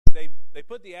they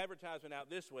put the advertisement out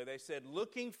this way. They said,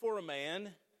 looking for a man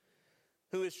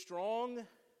who is strong,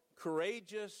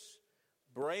 courageous,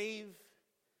 brave,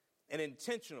 and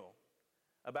intentional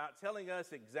about telling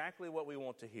us exactly what we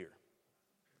want to hear.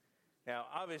 Now,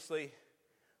 obviously,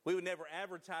 we would never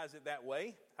advertise it that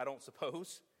way, I don't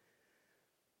suppose.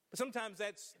 But sometimes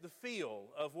that's the feel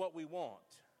of what we want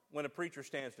when a preacher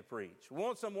stands to preach. We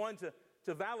want someone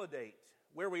to validate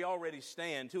where we already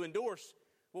stand, to endorse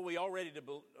what we already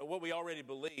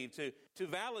believe, to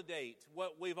validate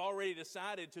what we've already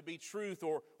decided to be truth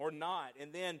or not.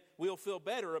 And then we'll feel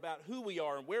better about who we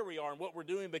are and where we are and what we're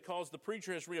doing because the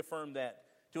preacher has reaffirmed that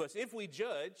to us. If we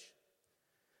judge,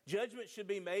 judgment should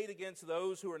be made against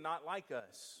those who are not like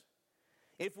us.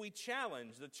 If we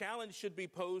challenge, the challenge should be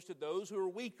posed to those who are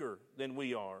weaker than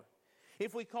we are.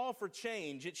 If we call for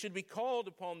change, it should be called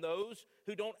upon those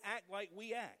who don't act like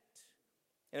we act.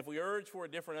 And if we urge for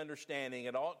a different understanding,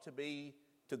 it ought to be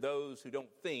to those who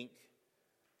don't think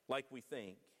like we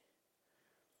think.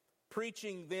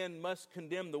 Preaching then must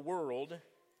condemn the world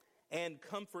and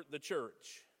comfort the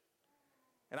church.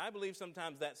 And I believe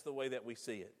sometimes that's the way that we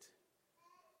see it.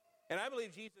 And I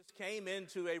believe Jesus came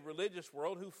into a religious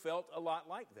world who felt a lot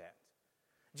like that.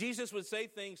 Jesus would say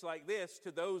things like this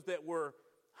to those that were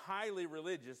highly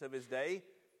religious of his day.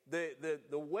 The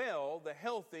well, the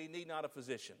healthy, need not a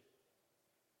physician.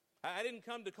 I didn't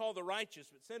come to call the righteous,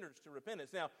 but sinners to repentance.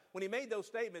 Now, when he made those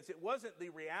statements, it wasn't the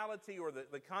reality or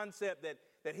the concept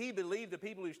that he believed the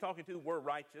people he was talking to were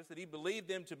righteous, that he believed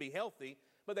them to be healthy,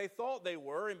 but they thought they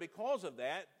were, and because of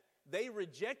that, they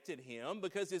rejected him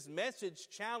because his message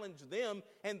challenged them,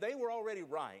 and they were already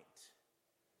right.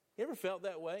 You ever felt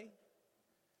that way?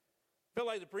 Felt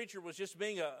like the preacher was just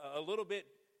being a little bit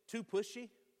too pushy,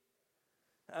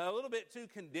 a little bit too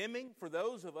condemning for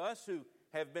those of us who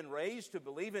have been raised to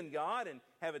believe in God and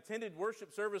have attended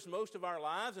worship service most of our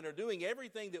lives and are doing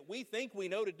everything that we think we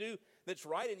know to do that's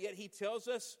right, and yet he tells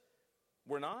us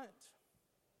we're not.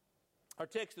 Our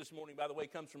text this morning, by the way,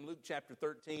 comes from Luke chapter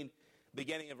 13,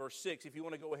 beginning of verse 6, if you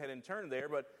want to go ahead and turn there.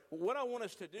 But what I want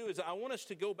us to do is I want us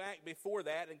to go back before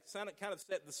that and kind of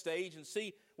set the stage and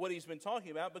see what he's been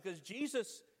talking about, because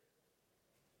Jesus,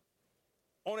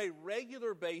 on a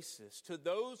regular basis, to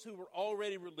those who were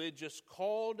already religious,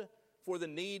 called for the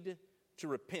need to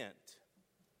repent.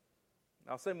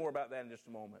 I'll say more about that in just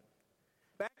a moment.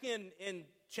 Back in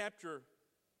chapter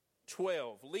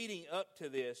 12, leading up to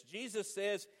this, Jesus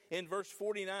says in verse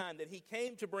 49 that he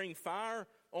came to bring fire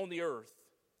on the earth.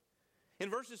 In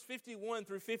verses 51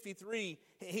 through 53,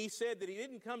 he said that he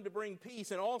didn't come to bring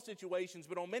peace in all situations,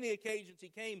 but on many occasions he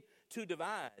came to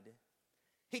divide.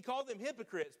 He called them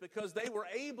hypocrites because they were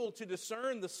able to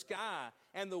discern the sky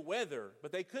and the weather,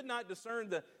 but they could not discern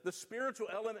the spiritual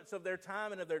elements of their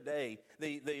time and of their day,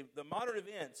 the modern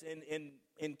events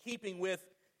in keeping with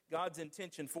God's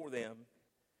intention for them.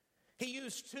 He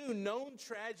used two known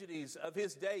tragedies of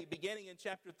his day, beginning in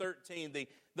chapter 13,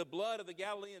 the blood of the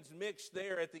Galileans mixed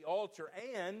there at the altar,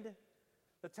 and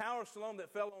the Tower of Siloam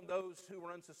that fell on those who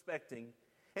were unsuspecting.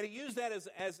 And he used that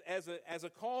as a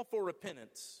call for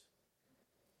repentance.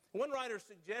 One writer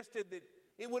suggested that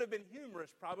it would have been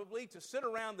humorous, probably, to sit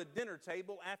around the dinner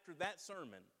table after that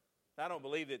sermon. I don't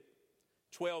believe that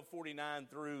 12:49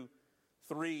 through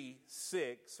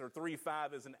 3:6 or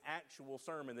 3:5 is an actual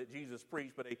sermon that Jesus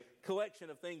preached, but a collection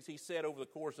of things he said over the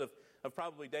course of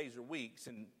probably days or weeks,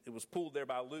 and it was pulled there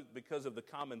by Luke because of the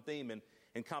common theme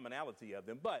and commonality of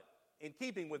them. But in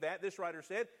keeping with that, this writer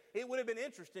said, it would have been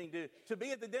interesting to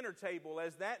be at the dinner table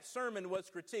as that sermon was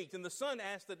critiqued. And the son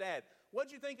asked the dad,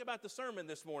 what'd you think about the sermon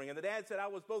this morning? And the dad said, I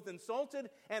was both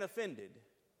insulted and offended.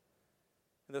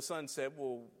 And the son said,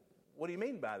 well, what do you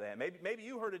mean by that? Maybe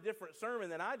you heard a different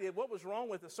sermon than I did. What was wrong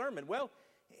with the sermon? Well,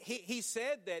 he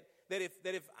said that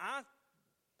if I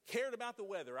cared about the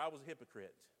weather, I was a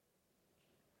hypocrite.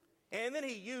 And then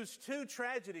he used two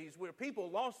tragedies where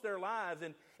people lost their lives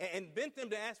and bent them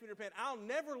to ask me to repent. I'll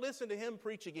never listen to him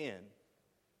preach again.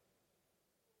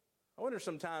 I wonder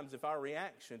sometimes if our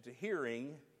reaction to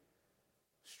hearing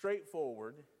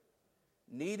straightforward,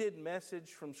 needed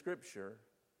message from Scripture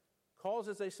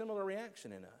causes a similar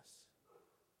reaction in us.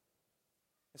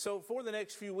 So for the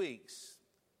next few weeks,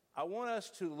 I want us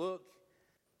to look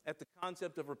at the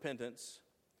concept of repentance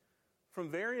from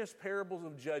various parables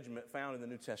of judgment found in the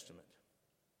New Testament.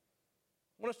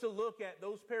 I want us to look at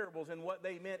those parables and what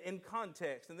they meant in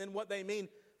context, and then what they mean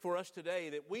for us today,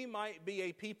 that we might be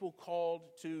a people called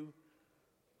to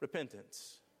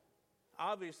repentance.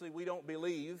 Obviously, we don't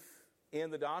believe in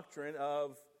the doctrine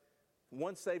of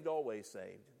once saved, always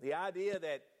saved. The idea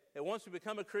once we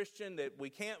become a Christian, that we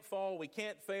can't fall, we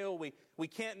can't fail, we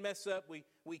can't mess up,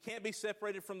 we can't be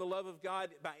separated from the love of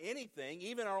God by anything,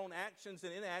 even our own actions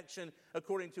and inaction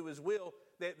according to His will,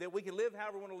 that we can live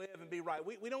however we want to live and be right.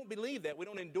 We don't believe that. We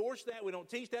don't endorse that. We don't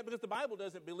teach that because the Bible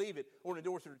doesn't believe it or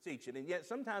endorse it or teach it. And yet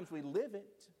sometimes we live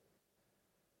it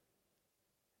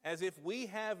as if we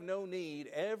have no need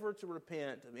ever to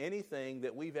repent of anything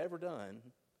that we've ever done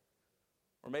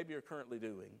or maybe are currently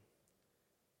doing.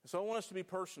 So I want us to be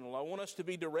personal. I want us to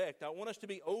be direct. I want us to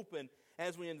be open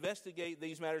as we investigate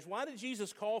these matters. Why did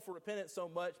Jesus call for repentance so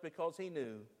much? Because He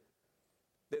knew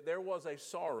that there was a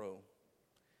sorrow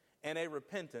and a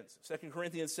repentance, 2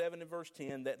 Corinthians 7 and verse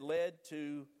 10, that led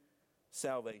to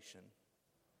salvation.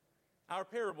 Our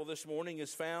parable this morning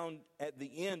is found at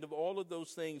the end of all of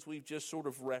those things we've just sort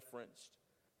of referenced.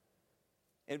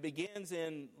 And it begins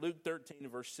in Luke 13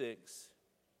 and verse 6.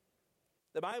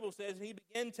 The Bible says, He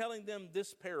began telling them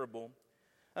this parable.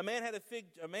 A man had a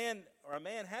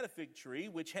fig tree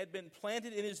which had been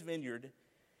planted in his vineyard,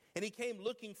 and he came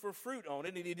looking for fruit on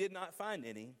it, and he did not find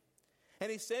any.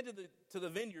 And he said to the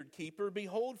vineyard keeper,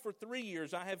 Behold, for 3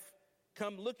 years I have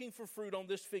come looking for fruit on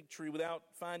this fig tree without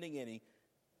finding any.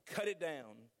 Cut it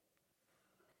down.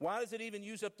 Why does it even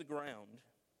use up the ground?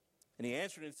 And he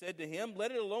answered and said to him,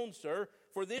 Let it alone, sir,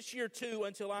 for this year too,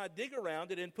 until I dig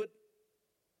around it and put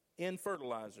in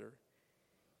fertilizer.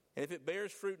 And if it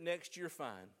bears fruit next year,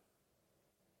 fine.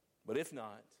 But if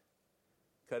not,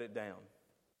 cut it down.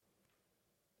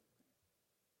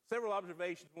 Several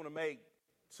observations I want to make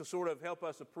to sort of help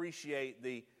us appreciate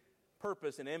the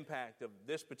purpose and impact of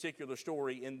this particular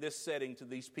story in this setting to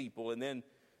these people, and then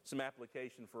some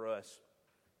application for us,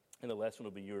 and the lesson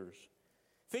will be yours.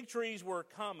 Fig trees were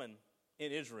common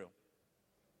in Israel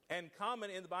and common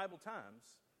in the Bible times.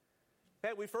 In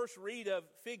fact, we first read of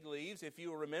fig leaves, if you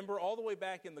will remember, all the way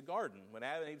back in the garden when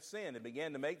Adam and Eve sinned and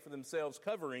began to make for themselves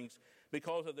coverings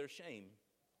because of their shame.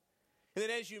 And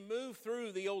then as you move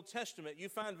through the Old Testament, you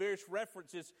find various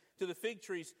references to the fig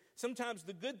trees. Sometimes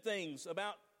the good things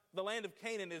about the land of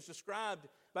Canaan is described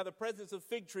by the presence of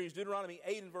fig trees. Deuteronomy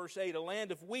 8 and verse 8, a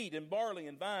land of wheat and barley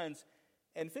and vines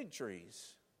and fig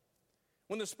trees.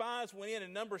 When the spies went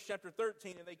in Numbers chapter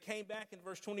 13 and they came back in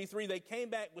verse 23, they came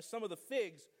back with some of the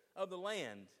figs of the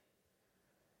land.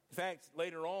 In fact,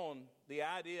 later on, the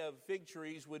idea of fig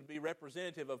trees would be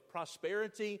representative of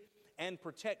prosperity and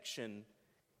protection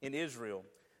in Israel.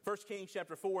 1 Kings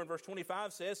chapter 4 and verse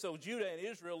 25 says, So Judah and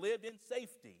Israel lived in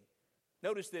safety.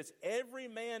 Notice this, every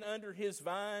man under his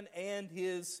vine and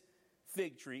his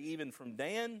fig tree, even from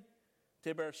Dan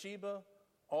to Beersheba,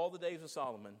 all the days of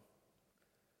Solomon.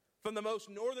 From the most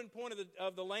northern point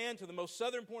of the land to the most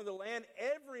southern point of the land,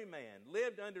 every man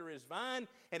lived under his vine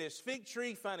and his fig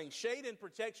tree, finding shade and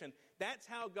protection. That's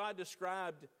how God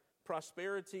described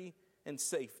prosperity and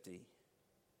safety.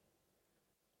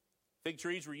 Fig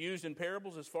trees were used in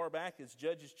parables as far back as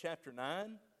Judges chapter 9.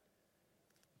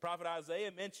 The prophet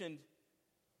Isaiah mentioned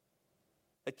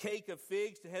a cake of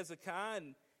figs to Hezekiah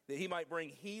and that he might bring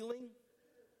healing.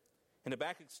 In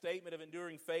Habakkuk's statement of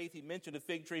enduring faith, he mentioned a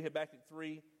fig tree, Habakkuk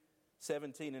 3,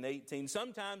 17 and 18.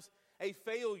 Sometimes a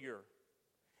failure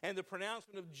and the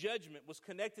pronouncement of judgment was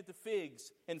connected to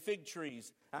figs and fig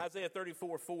trees. Isaiah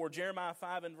 34, 4, Jeremiah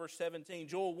 5 and verse 17,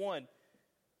 Joel 1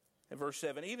 and verse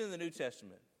 7. Even in the New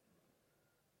Testament,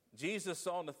 Jesus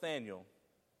saw Nathanael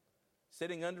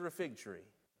sitting under a fig tree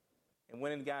and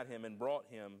went and got him and brought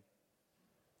him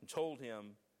and told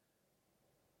him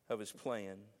of his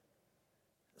plan.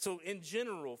 So in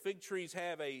general, fig trees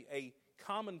have a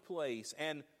common place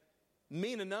and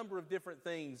mean a number of different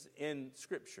things in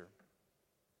Scripture.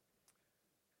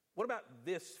 What about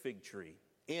this fig tree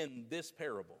in this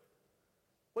parable?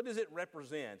 What does it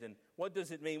represent and what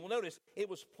does it mean? Well, notice, it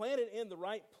was planted in the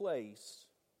right place,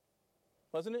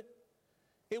 wasn't it?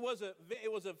 It was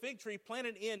a fig tree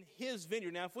planted in his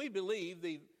vineyard. Now, if we believe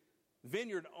the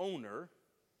vineyard owner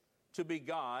to be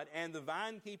God and the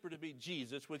vine keeper to be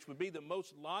Jesus, which would be the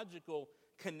most logical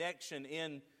connection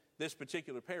in this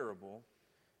particular parable,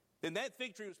 then that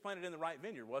fig tree was planted in the right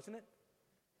vineyard, wasn't it?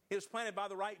 It was planted by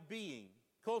the right being,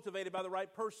 cultivated by the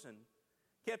right person,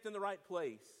 kept in the right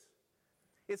place.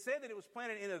 It said that it was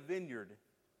planted in a vineyard.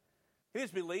 It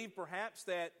is believed perhaps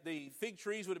that the fig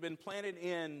trees would have been planted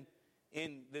in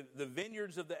the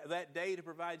vineyards of that day to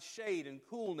provide shade and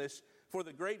coolness for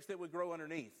the grapes that would grow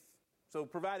underneath. So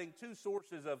providing two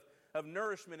sources of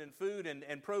nourishment and food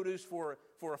and produce for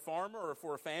a farmer or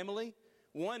for a family,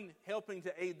 one helping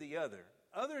to aid the other.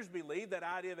 Others believe that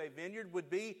idea of a vineyard would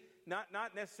be not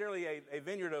necessarily a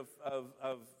vineyard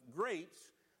of grapes,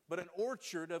 but an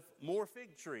orchard of more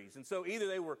fig trees. And so either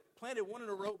they were planted one in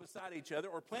a row beside each other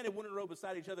or planted one in a row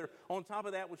beside each other on top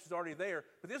of that which was already there.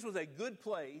 But this was a good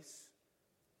place,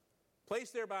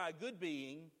 placed there by a good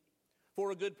being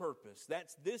for a good purpose.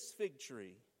 That's this fig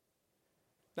tree.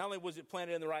 Not only was it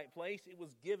planted in the right place, it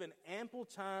was given ample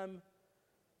time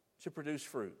to produce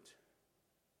fruit.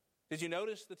 Did you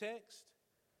notice the text?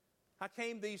 I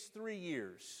came these 3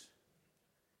 years,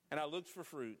 and I looked for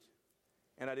fruit,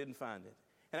 and I didn't find it.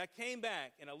 And I came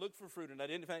back, and I looked for fruit, and I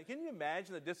didn't find it. Can you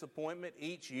imagine the disappointment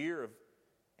each year of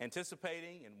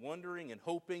anticipating and wondering and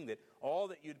hoping that all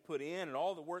that you'd put in and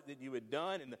all the work that you had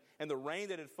done and the rain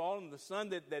that had fallen and the sun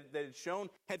that had shone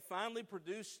had finally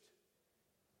produced,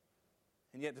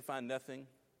 and yet to find nothing?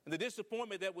 And the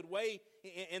disappointment that would weigh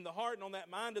in the heart and on that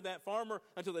mind of that farmer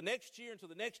until the next year, until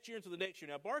the next year, until the next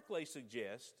year. Now, Barclay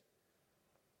suggests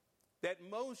that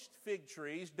most fig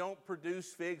trees don't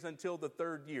produce figs until the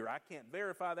third year. I can't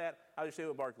verify that. I'll just say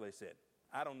what Barclay said.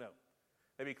 I don't know.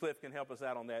 Maybe Cliff can help us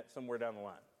out on that somewhere down the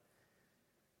line.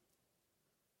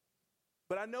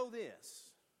 But I know this.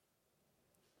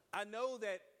 I know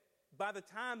that by the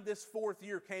time this fourth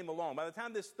year came along, by the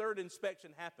time this third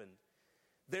inspection happened,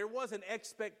 there was an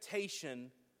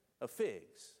expectation of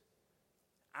figs.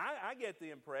 I get the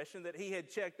impression that he had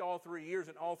checked all 3 years,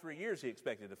 and all 3 years he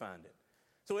expected to find it.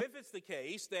 So if it's the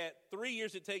case that 3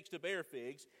 years it takes to bear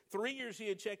figs, 3 years he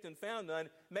had checked and found none,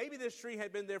 maybe this tree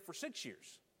had been there for 6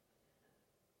 years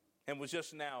and was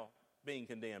just now being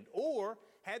condemned. Or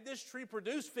had this tree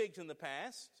produced figs in the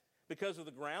past because of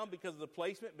the ground, because of the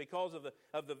placement, because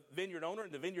of the vineyard owner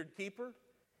and the vineyard keeper,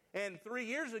 and 3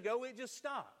 years ago it just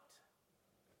stopped?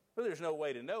 Well, there's no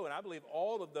way to know, and I believe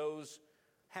all of those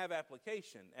have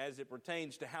application as it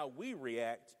pertains to how we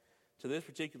react to this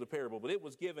particular parable. But it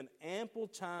was given ample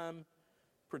time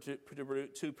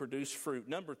to produce fruit.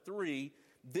 Number 3,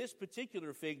 this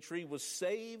particular fig tree was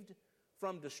saved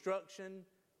from destruction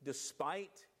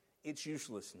despite its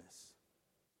uselessness.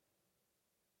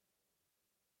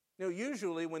 You know,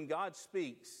 usually when God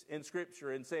speaks in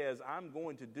Scripture and says, I'm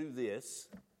going to do this,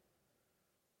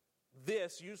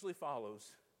 this usually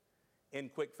follows in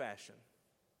quick fashion.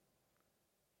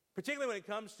 Particularly when it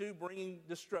comes to bringing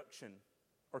destruction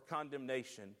or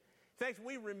condemnation. In fact,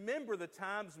 we remember the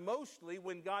times mostly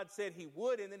when God said he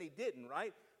would and then he didn't,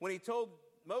 right? When he told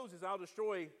Moses, I'll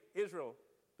destroy Israel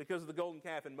because of the golden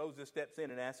calf, and Moses steps in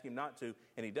and asks him not to,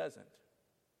 and he doesn't.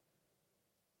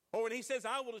 Or when he says,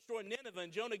 I will destroy Nineveh,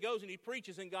 and Jonah goes and he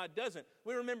preaches and God doesn't.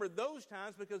 We remember those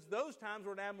times because those times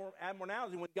were an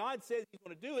abnormality. When God says he's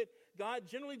going to do it, God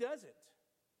generally does it.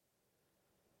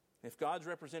 If God's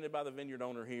represented by the vineyard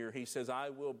owner here, he says, I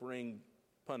will bring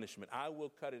punishment. I will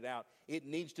cut it out. It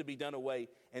needs to be done away.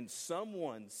 And some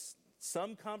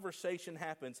conversation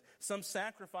happens, some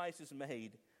sacrifice is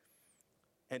made,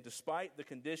 and despite the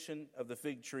condition of the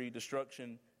fig tree,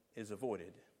 destruction is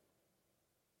avoided.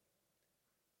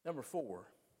 Number 4,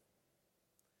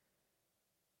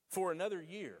 for another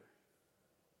year,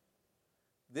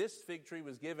 this fig tree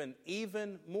was given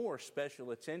even more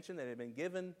special attention than had been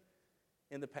given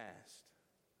in the past.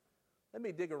 Let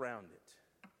me dig around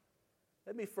it.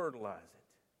 Let me fertilize it.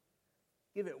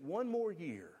 Give it one more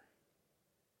year,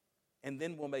 and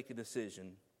then we'll make a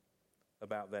decision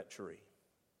about that tree.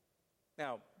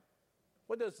 Now,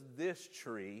 what does this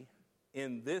tree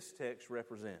in this text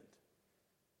represent?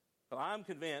 Well, I'm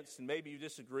convinced, and maybe you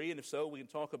disagree, and if so, we can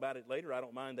talk about it later. I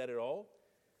don't mind that at all.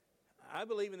 I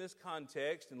believe in this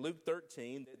context, in Luke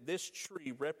 13, that this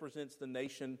tree represents the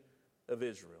nation of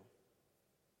Israel.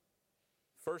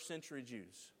 First century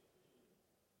Jews.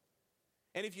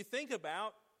 And if you think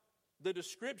about the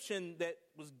description that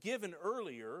was given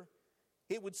earlier,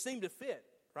 it would seem to fit,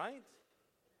 right?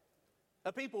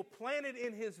 A people planted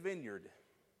in his vineyard.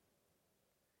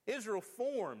 Israel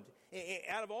formed,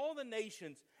 out of all the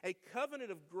nations, a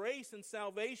covenant of grace and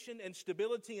salvation and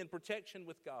stability and protection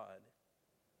with God.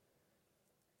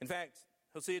 In fact,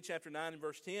 Hosea chapter 9 and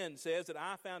verse 10 says that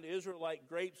I found Israel like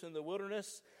grapes in the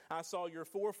wilderness. I saw your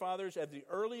forefathers as the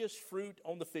earliest fruit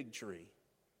on the fig tree.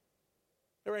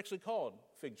 They were actually called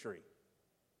fig tree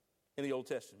in the Old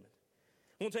Testament.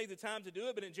 I won't take the time to do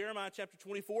it, but in Jeremiah chapter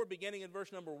 24, beginning in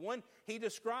verse number 1, he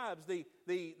describes the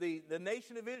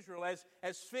nation of Israel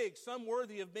as figs, some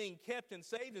worthy of being kept and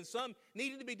saved, and some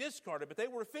needed to be discarded, but they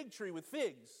were a fig tree with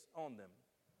figs on them.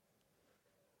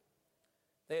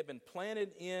 They had been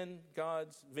planted in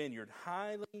God's vineyard,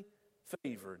 highly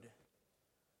favored.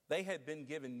 They had been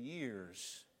given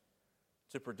years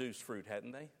to produce fruit,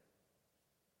 hadn't they?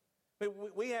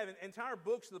 We have entire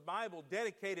books of the Bible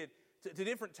dedicated to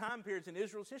different time periods in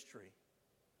Israel's history.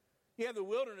 You have the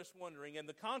wilderness wandering and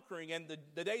the conquering and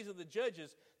the days of the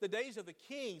judges, the days of the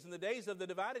kings and the days of the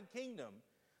divided kingdom,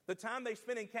 the time they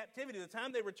spent in captivity, the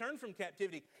time they returned from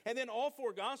captivity. And then all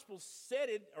four Gospels set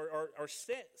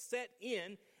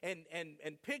in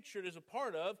and pictured as a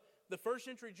part of the first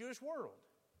century Jewish world.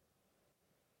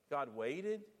 God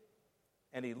waited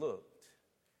and He looked,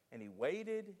 and He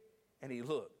waited and He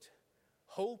looked,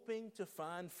 hoping to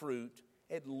find fruit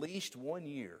at least 1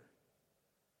 year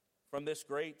from this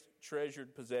great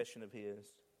treasured possession of His.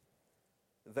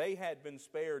 They had been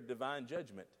spared divine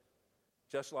judgment,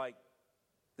 just like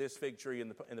this fig tree in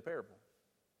the parable.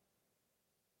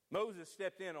 Moses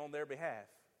stepped in on their behalf.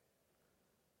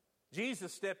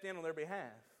 Jesus stepped in on their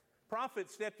behalf.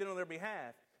 Prophets stepped in on their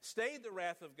behalf, stayed the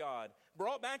wrath of God,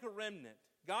 brought back a remnant.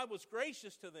 God was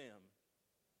gracious to them.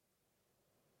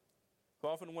 I've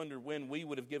often wondered when we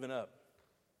would have given up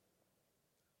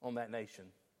on that nation.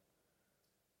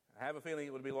 I have a feeling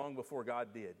it would be long before God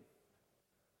did.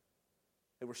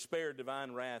 They were spared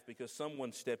divine wrath because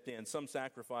someone stepped in, some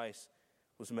sacrifice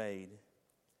was made.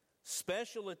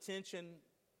 Special attention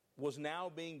was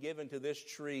now being given to this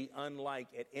tree unlike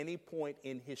at any point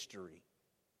in history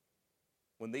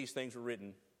when these things were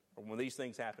written or when these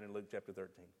things happened in Luke chapter 13.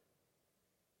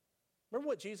 Remember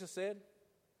what Jesus said?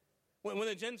 When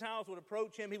the Gentiles would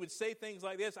approach Him, He would say things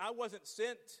like this: I wasn't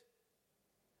sent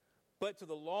but to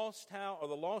the lost house or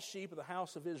the lost sheep of the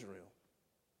house of Israel.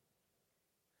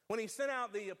 When He sent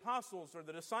out the apostles or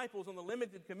the disciples on the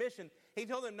limited commission, He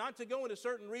told them not to go into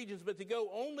certain regions, but to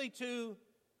go only to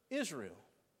Israel.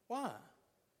 Why?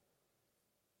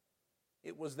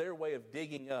 It was their way of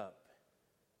digging up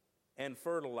and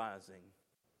fertilizing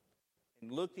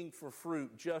and looking for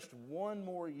fruit just one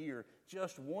more year,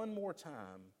 just one more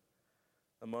time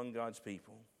among God's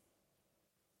people.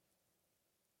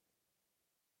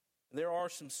 There are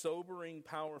some sobering,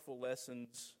 powerful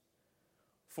lessons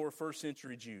for first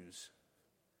century Jews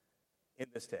in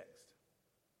this text.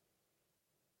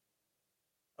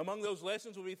 Among those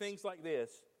lessons will be things like this: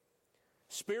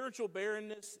 spiritual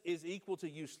barrenness is equal to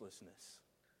uselessness.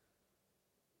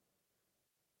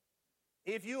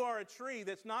 If you are a tree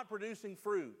that's not producing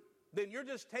fruit, then you're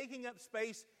just taking up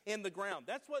space in the ground.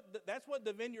 That's what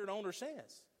the vineyard owner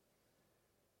says.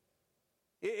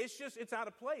 It's out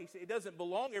of place. It doesn't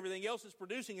belong. Everything else is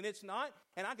producing and it's not.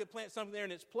 And I could plant something there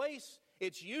in its place.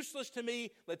 It's useless to me.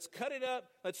 Let's cut it up.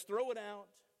 Let's throw it out.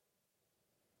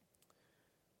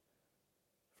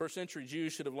 First century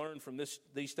Jews should have learned from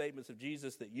these statements of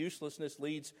Jesus that uselessness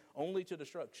leads only to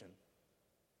destruction,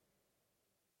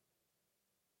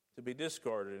 to be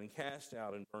discarded and cast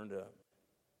out and burned up.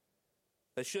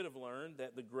 They should have learned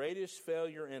that the greatest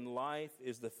failure in life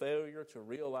is the failure to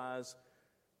realize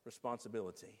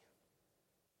responsibility.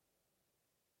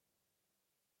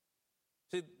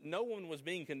 See, no one was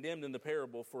being condemned in the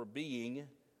parable for being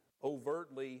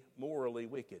overtly morally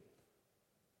wicked,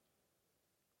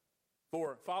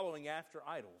 for following after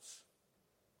idols,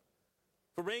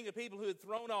 for being a people who had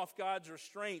thrown off God's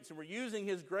restraints and were using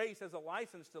His grace as a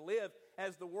license to live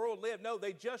as the world lived. No,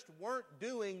 they just weren't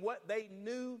doing what they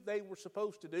knew they were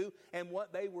supposed to do and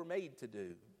what they were made to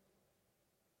do.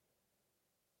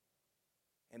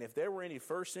 And if there were any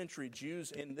first century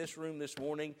Jews in this room this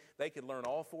morning, they could learn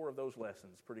all four of those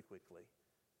lessons pretty quickly.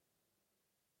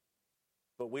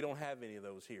 But we don't have any of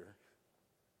those here.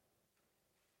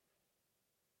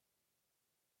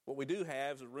 What we do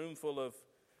have is a room full of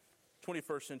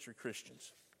 21st century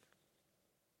Christians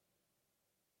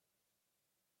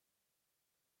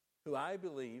who I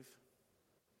believe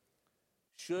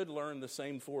should learn the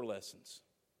same four lessons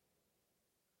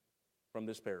from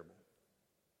this parable.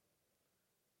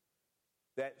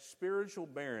 That spiritual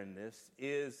barrenness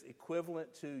is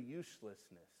equivalent to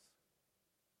uselessness.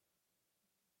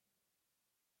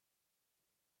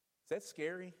 Is that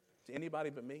scary to anybody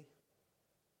but me?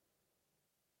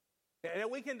 And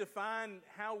we can define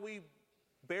how we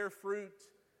bear fruit,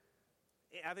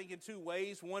 I think, in two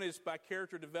ways. One is by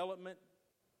character development,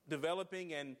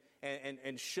 developing and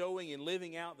showing and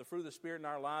living out the fruit of the Spirit in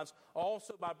our lives.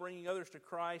 Also by bringing others to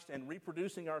Christ and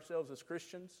reproducing ourselves as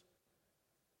Christians.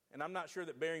 And I'm not sure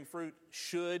that bearing fruit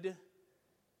should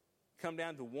come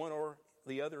down to one or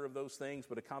the other of those things,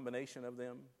 but a combination of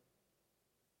them.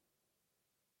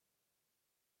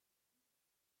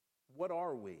 What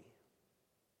are we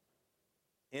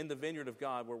in the vineyard of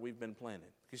God where we've been planted?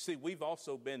 You see, we've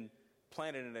also been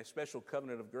planted in a special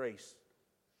covenant of grace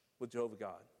with Jehovah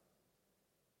God.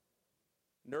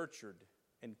 Nurtured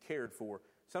and cared for.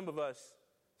 Some of us,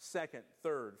 second,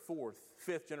 third, fourth,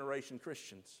 fifth generation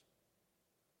Christians.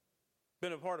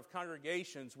 Been a part of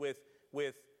congregations with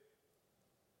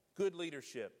good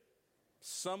leadership,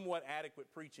 somewhat adequate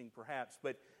preaching perhaps,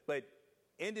 but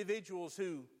individuals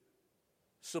who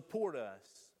support us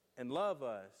and love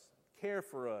us, care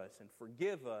for us and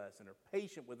forgive us and are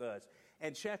patient with us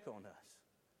and check on us.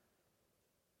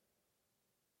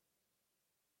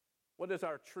 What does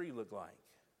our tree look like?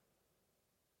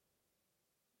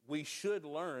 We should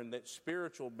learn that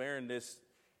spiritual barrenness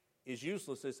is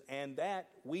uselessness and that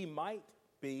we might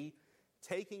be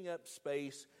taking up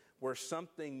space where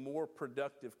something more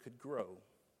productive could grow.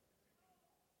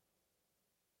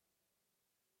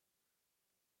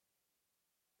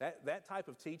 That type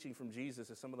of teaching from Jesus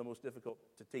is some of the most difficult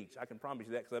to teach. I can promise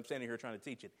you that because I'm standing here trying to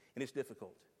teach it, and it's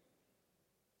difficult.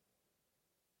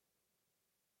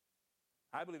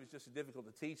 I believe it's just as difficult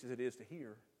to teach as it is to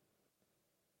hear.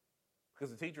 Because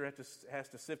the teacher has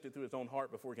to sift it through his own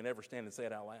heart before he can ever stand and say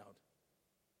it out loud.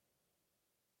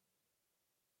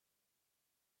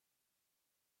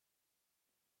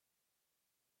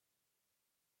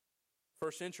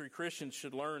 First century Christians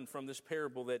should learn from this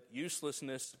parable that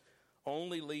uselessness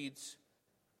only leads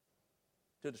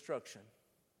to destruction.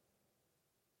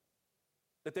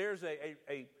 That there's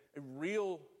a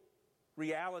real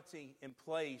reality in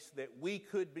place that we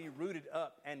could be rooted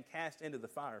up and cast into the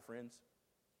fire, friends.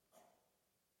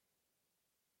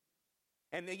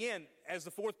 And again, as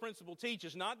the fourth principle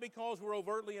teaches, not because we're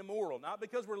overtly immoral, not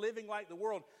because we're living like the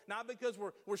world, not because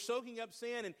we're soaking up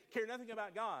sin and care nothing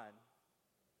about God,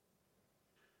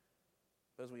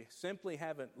 because we simply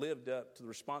haven't lived up to the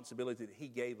responsibility that He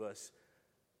gave us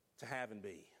to have and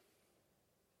be.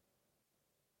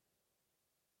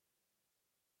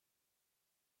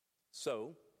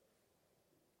 So,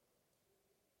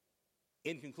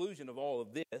 in conclusion of all of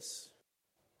this,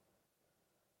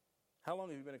 how long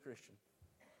have you been a Christian?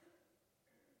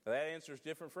 Now, that answer is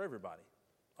different for everybody.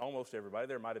 Almost everybody.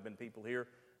 There might have been people here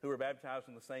who were baptized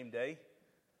on the same day.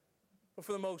 But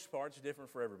for the most part, it's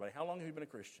different for everybody. How long have you been a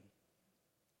Christian?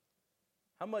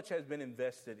 How much has been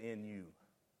invested in you?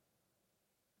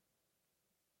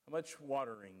 How much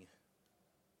watering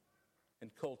and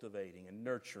cultivating and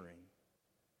nurturing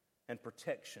and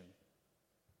protection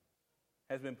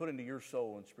has been put into your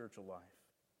soul and spiritual life?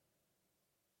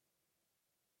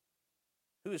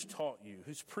 Who has taught you?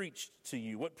 Who's preached to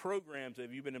you? What programs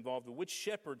have you been involved with? Which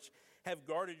shepherds have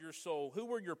guarded your soul? Who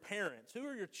were your parents? Who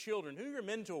are your children? Who are your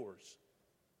mentors?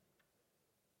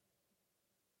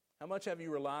 How much have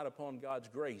you relied upon God's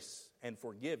grace and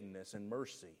forgiveness and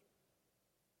mercy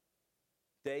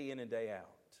day in and day out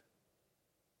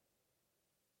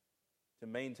to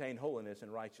maintain holiness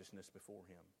and righteousness before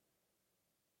Him?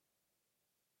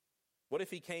 What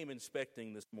if He came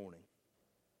inspecting this morning?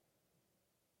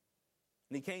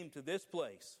 And He came to this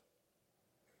place,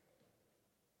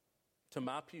 to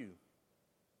my pew,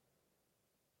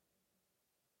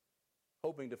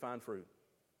 hoping to find fruit.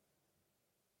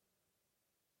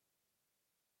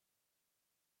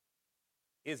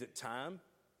 Is it time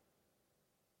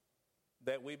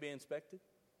that we be inspected?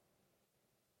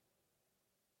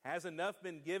 Has enough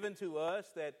been given to us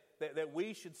that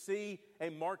we should see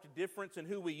a marked difference in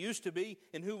who we used to be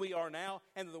and who we are now,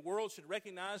 and that the world should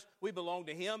recognize we belong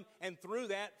to Him, and through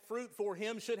that, fruit for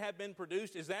Him should have been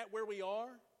produced? Is that where we are?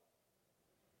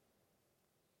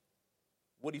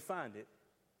 Would He find it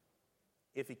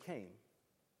if He came?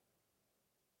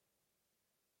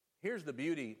 Here's the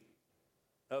beauty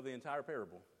of the entire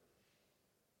parable,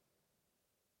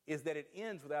 is that it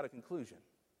ends without a conclusion.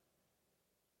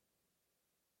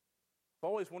 I've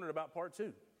always wondered about part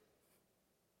 2.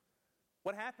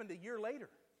 What happened a year later?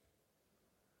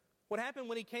 What happened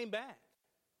when He came back?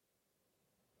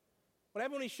 What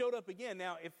happened when He showed up again?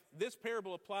 Now, if this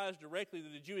parable applies directly to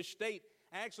the Jewish state,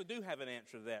 I actually do have an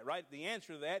answer to that, right? The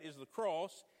answer to that is the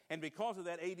cross, and because of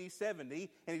that, AD 70,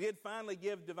 and He did finally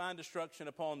give divine destruction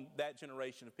upon that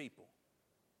generation of people.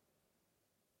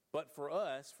 But for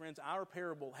us, friends, our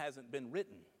parable hasn't been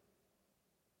written.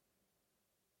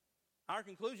 Our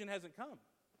conclusion hasn't come.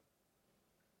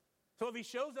 So if He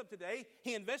shows up today,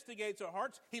 He investigates our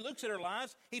hearts, He looks at our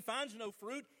lives, He finds no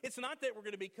fruit, it's not that we're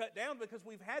going to be cut down, because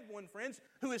we've had one, friends,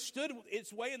 who has stood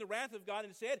its way in the wrath of God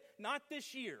and said, not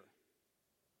this year,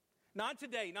 not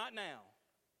today, not now.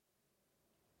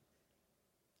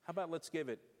 How about let's give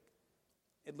it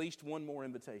at least one more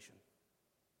invitation?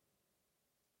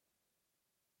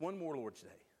 One more Lord's Day.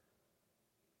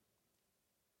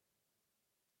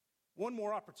 One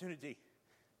more opportunity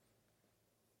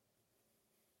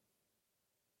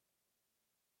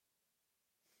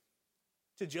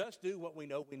to just do what we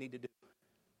know we need to do.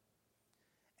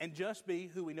 And just be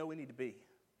who we know we need to be.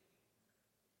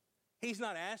 He's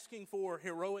not asking for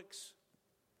heroics.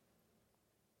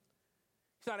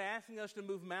 He's not asking us to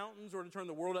move mountains or to turn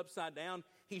the world upside down.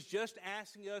 He's just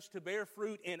asking us to bear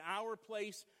fruit in our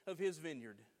place of His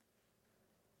vineyard.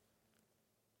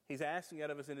 He's asking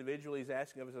it of us individually. He's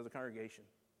asking of us as a congregation.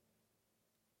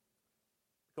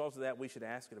 Because of that, we should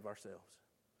ask it of ourselves.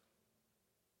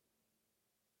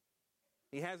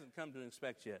 He hasn't come to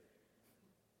inspect yet,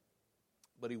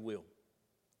 but He will.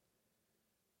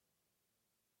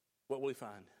 What will He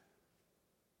find?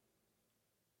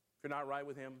 If you're not right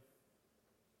with Him,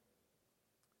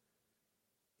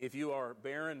 if you are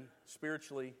barren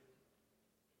spiritually,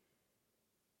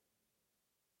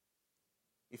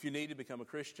 if you need to become a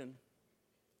Christian,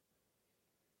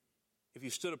 if you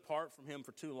stood apart from Him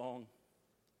for too long,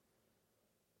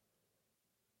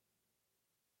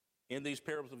 in these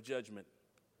parables of judgment,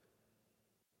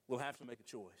 we'll have to make a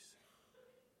choice.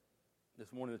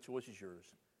 This morning, the choice is yours.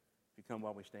 If you come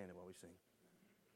while we stand and while we sing.